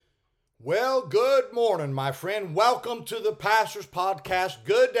Well, good morning, my friend. Welcome to the Pastor's Podcast.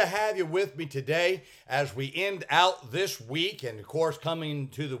 Good to have you with me today as we end out this week, and of course, coming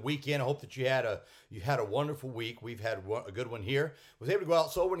to the weekend. I hope that you had a wonderful week. We've had a good one here. Was able to go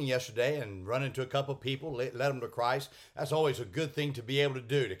out soul winning yesterday and run into a couple of people, led them to Christ. That's always a good thing to be able to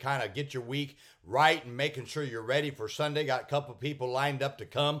do, to kind of get your week right and making sure you're ready for Sunday. Got a couple of people lined up to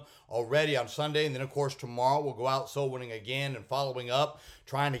come already on Sunday, and then of course tomorrow we'll go out soul winning again and following up,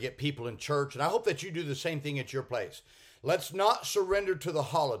 trying to get people in church. And I hope that you do the same thing at your place. Let's not surrender to the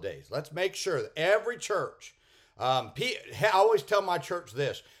holidays. Let's make sure that every church, I always tell my church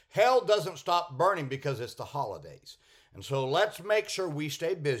this: hell doesn't stop burning because it's the holidays. And so let's make sure we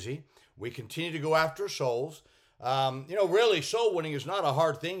stay busy. We continue to go after souls. Really, soul winning is not a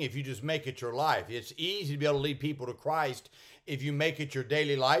hard thing if you just make it your life. It's easy to be able to lead people to Christ if you make it your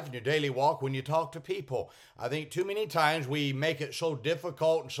daily life and your daily walk when you talk to people. I think too many times we make it so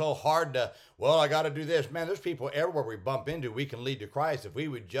difficult and so hard to, I got to do this. Man, there's people everywhere we bump into we can lead to Christ if we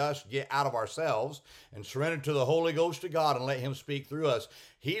would just get out of ourselves and surrender to the Holy Ghost, to God, and let Him speak through us.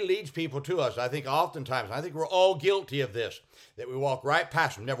 He leads people to us. I think we're all guilty of this, that we walk right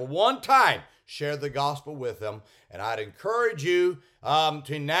past them. Never one time share the gospel with them. And I'd encourage you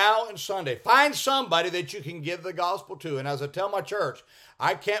to now and Sunday, find somebody that you can give the gospel to. And as I tell my church,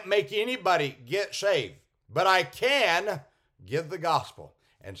 I can't make anybody get saved, but I can give the gospel.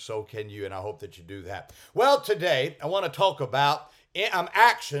 And so can you. And I hope that you do that. Well, today I want to talk about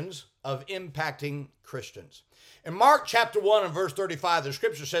actions of impacting Christians. In Mark chapter 1 and verse 35, the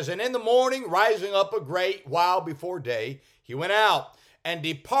scripture says, "And in the morning, rising up a great while before day, he went out and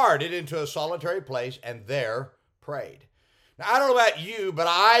departed into a solitary place, and there prayed." Now, I don't know about you, but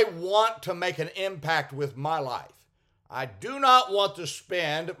I want to make an impact with my life. I do not want to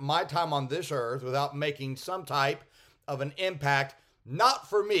spend my time on this earth without making some type of an impact, not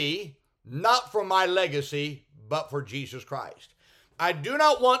for me, not for my legacy, but for Jesus Christ. I do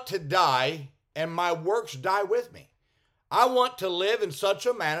not want to die and my works die with me. I want to live in such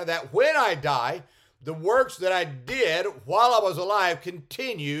a manner that when I die, the works that I did while I was alive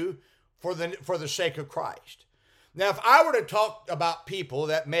continue for the sake of Christ. Now, if I were to talk about people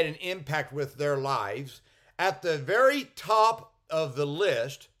that made an impact with their lives, at the very top of the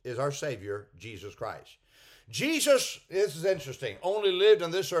list is our Savior, Jesus Christ. Jesus, this is interesting, only lived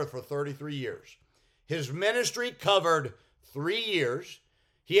on this earth for 33 years. His ministry covered 3 years.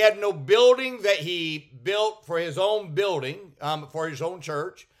 He had no building that he built for his own building, for his own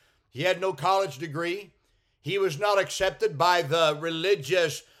church. He had no college degree. He was not accepted by the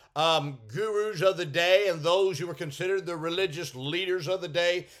religious gurus of the day and those who were considered the religious leaders of the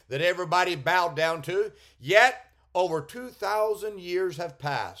day that everybody bowed down to. Yet, over 2,000 years have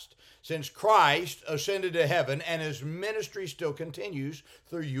passed since Christ ascended to heaven, and his ministry still continues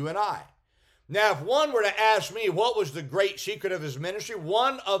through you and I. Now, if one were to ask me what was the great secret of his ministry,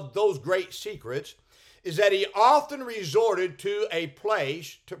 one of those great secrets is that he often resorted to a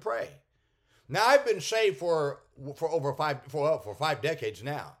place to pray. Now, I've been saved for 5 decades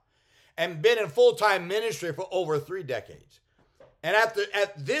now, and been in full-time ministry for over 3 decades. And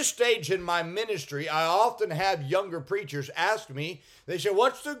at this stage in my ministry, I often have younger preachers ask me, they say,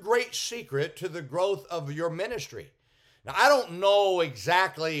 "What's the great secret to the growth of your ministry?" Now, I don't know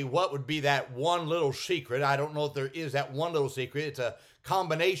exactly what would be that one little secret. I don't know if there is that one little secret. It's a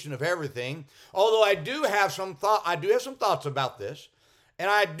combination of everything. Although I do have some thoughts about this. And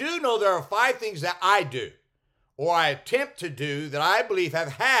I do know there are 5 things that I do, or I attempt to do, that I believe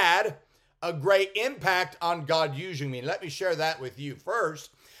have had a great impact on God using me. Let me share that with you.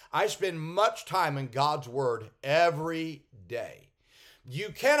 First, I spend much time in God's Word every day. You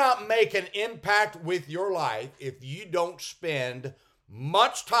cannot make an impact with your life if you don't spend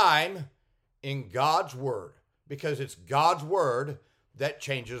much time in God's Word, because it's God's Word that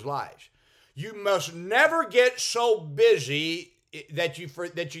changes lives. You must never get so busy that you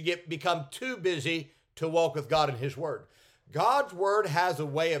become too busy to walk with God in His Word. God's Word has a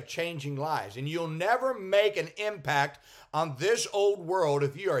way of changing lives, and you'll never make an impact on this old world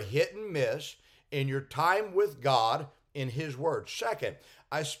if you are hit and miss in your time with God in His Word. Second,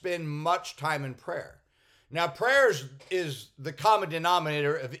 I spend much time in prayer. Now, prayer is the common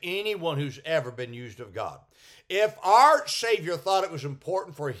denominator of anyone who's ever been used of God. If our Savior thought it was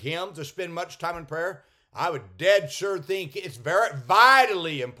important for Him to spend much time in prayer, I would dead sure think it's very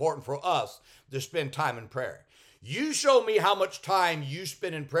vitally important for us to spend time in prayer. You show me how much time you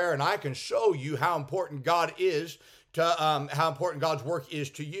spend in prayer, and I can show you how important God is to how important God's work is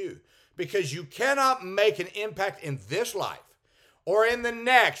to you. Because you cannot make an impact in this life or in the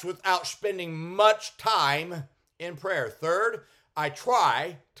next without spending much time in prayer. Third, I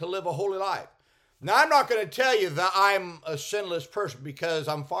try to live a holy life. Now, I'm not going to tell you that I'm a sinless person because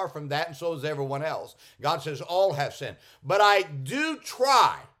I'm far from that, and so is everyone else. God says all have sinned. But I do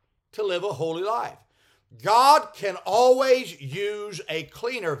try to live a holy life. God can always use a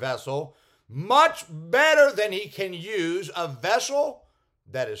cleaner vessel much better than he can use a vessel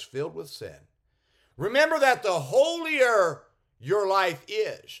that is filled with sin. Remember that the holier your life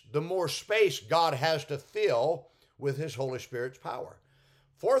is, the more space God has to fill with his Holy Spirit's power.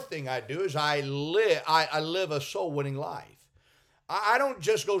 Fourth thing I do is I live a soul winning life. I don't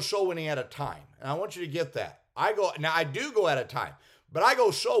just go soul winning at a time. And I want you to get that. I do go at a time, but I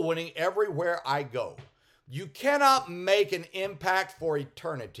go soul winning everywhere I go. You cannot make an impact for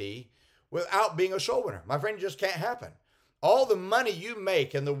eternity without being a soul winner. My friend, it just can't happen. All the money you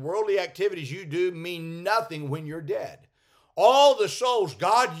make and the worldly activities you do mean nothing when you're dead. All the souls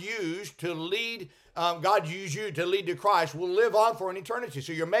God used you to lead to Christ will live on for an eternity.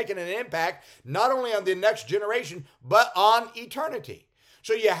 So you're making an impact not only on the next generation, but on eternity.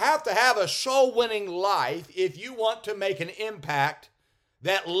 So you have to have a soul-winning life if you want to make an impact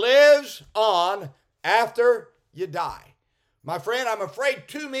that lives on after you die. My friend, I'm afraid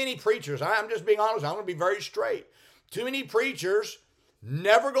too many preachers, I'm just being honest, I'm going to be very straight. Too many preachers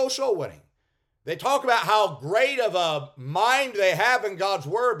never go soul winning. They talk about how great of a mind they have in God's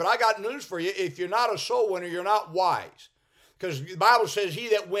word, but I got news for you. If you're not a soul winner, you're not wise. Because the Bible says he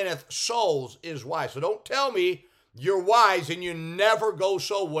that winneth souls is wise. So don't tell me you're wise and you never go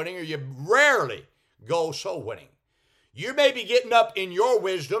soul winning, or you rarely go soul winning. You may be getting up in your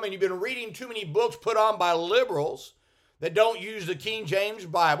wisdom and you've been reading too many books put on by liberals that don't use the King James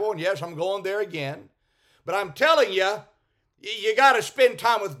Bible. And yes, I'm going there again. But I'm telling you, you got to spend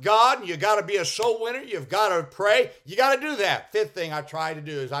time with God, and you got to be a soul winner. You've got to pray. You got to do that. Fifth thing I try to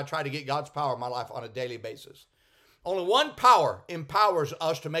do is I try to get God's power in my life on a daily basis. Only one power empowers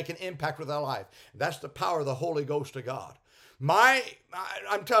us to make an impact with our life. That's the power of the Holy Ghost of God.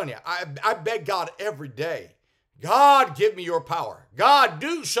 I'm telling you, I beg God every day, God, give me your power. God,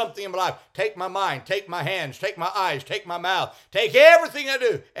 do something in my life. Take my mind, take my hands, take my eyes, take my mouth, take everything I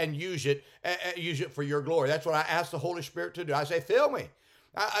do and use it for your glory. That's what I ask the Holy Spirit to do. I say, fill me.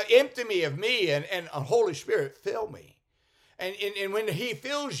 Empty me of me, and Holy Spirit, fill me. And when he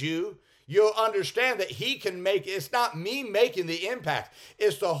fills you, you'll understand that he can it's not me making the impact.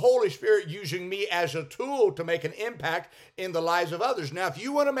 It's the Holy Spirit using me as a tool to make an impact in the lives of others. Now, if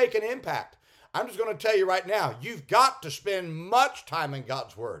you want to make an impact, I'm just going to tell you right now, you've got to spend much time in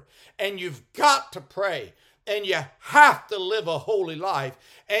God's word, and you've got to pray, and you have to live a holy life,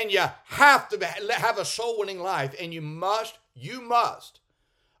 and you have to have a soul-winning life, and you must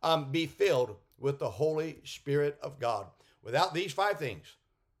be filled with the Holy Spirit of God. Without these 5 things,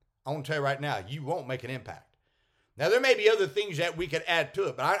 I want to tell you right now, you won't make an impact. Now, there may be other things that we could add to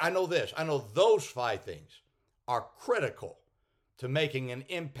it, but I know this. I know those 5 things are critical to making an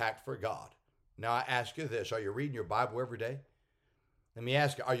impact for God. Now, I ask you this. Are you reading your Bible every day? Let me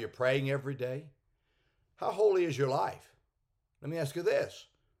ask you, are you praying every day? How holy is your life? Let me ask you this.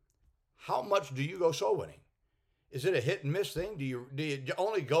 How much do you go soul winning? Is it a hit and miss thing? Do you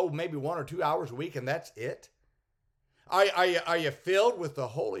only go maybe 1 or 2 hours a week and that's it? Are you filled with the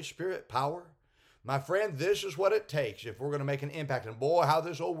Holy Spirit power? My friend, this is what it takes if we're going to make an impact. And boy, how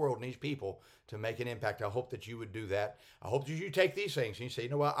this whole world needs people to make an impact. I hope that you would do that. I hope that you take these things and you say, you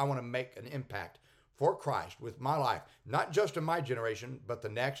know what? I want to make an impact for Christ with my life, not just in my generation, but the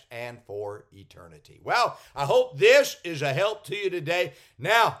next and for eternity. Well, I hope this is a help to you today.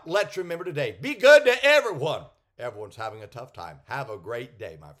 Now, let's remember today, be good to everyone. Everyone's having a tough time. Have a great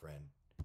day, my friend.